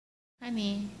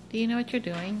Honey, do you know what you're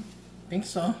doing? I think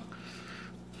so.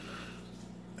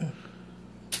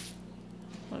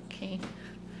 Okay.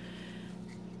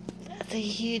 That's a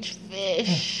huge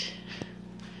fish.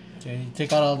 Okay, you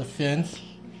take out all the fins.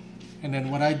 And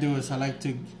then what I do is I like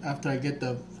to, after I get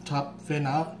the top fin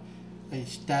out, I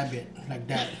stab it like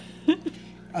that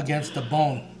against the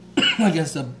bone,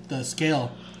 against the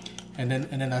scale. And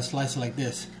then I slice it like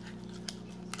this.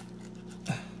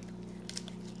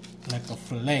 Like a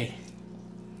fillet.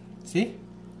 See?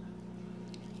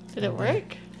 Did it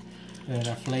work? And then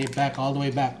I fillet it back all the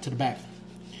way back to the back.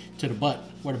 To the butt,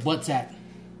 where the butt's at.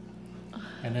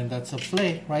 And then that's a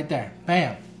fillet right there.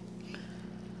 Bam!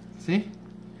 See?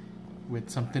 With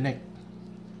some tinic.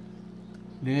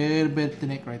 Little bit of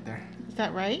tinic right there. Is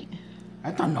that right?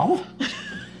 I don't know.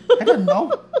 I don't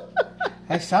know.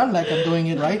 I sound like I'm doing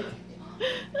it right.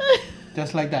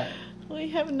 Just like that. We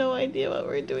have no idea what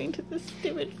we're doing to this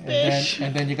stupid fish.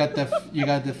 And then you got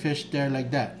the fish there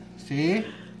like that. See?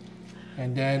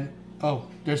 And then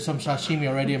there's some sashimi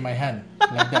already in my hand.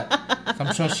 Like that. Some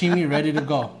sashimi ready to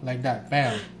go. Like that.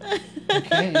 Bam.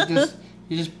 Okay,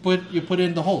 you put it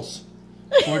in the holes.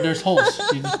 Where there's holes.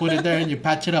 You just put it there and you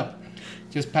patch it up.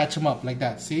 Just patch them up like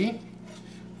that. See?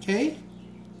 Okay?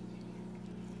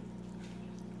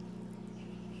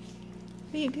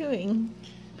 What are you doing?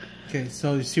 Okay,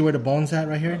 so you see where the bone's at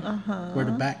right here? Uh-huh. Where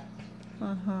the back?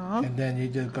 Uh-huh. And then you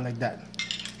just go like that.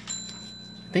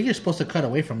 I think you're supposed to cut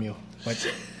away from you.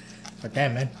 But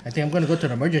damn, man. I think I'm going to go to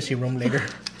the emergency room later.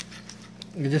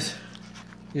 You just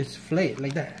fillet it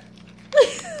like that.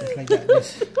 Just like that.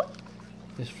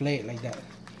 Just fillet it like that.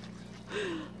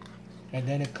 And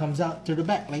then it comes out to the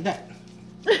back like that.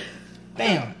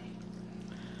 Bam!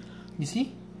 You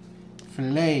see?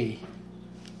 Fillet.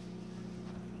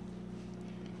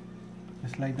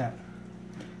 Just like that.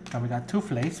 Now we got two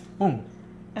fillets. Boom.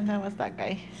 And that was that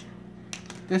guy.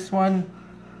 This one,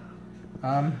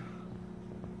 I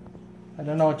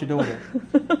don't know what to do with it.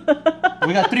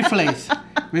 We got three fillets.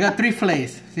 We got three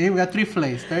fillets. See, we got three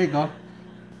fillets. There you go.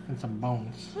 And some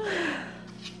bones.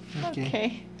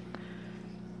 Okay.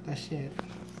 That's it.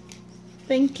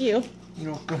 Thank you.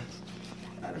 You're welcome.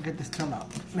 I'll get this tail out.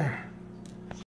 There.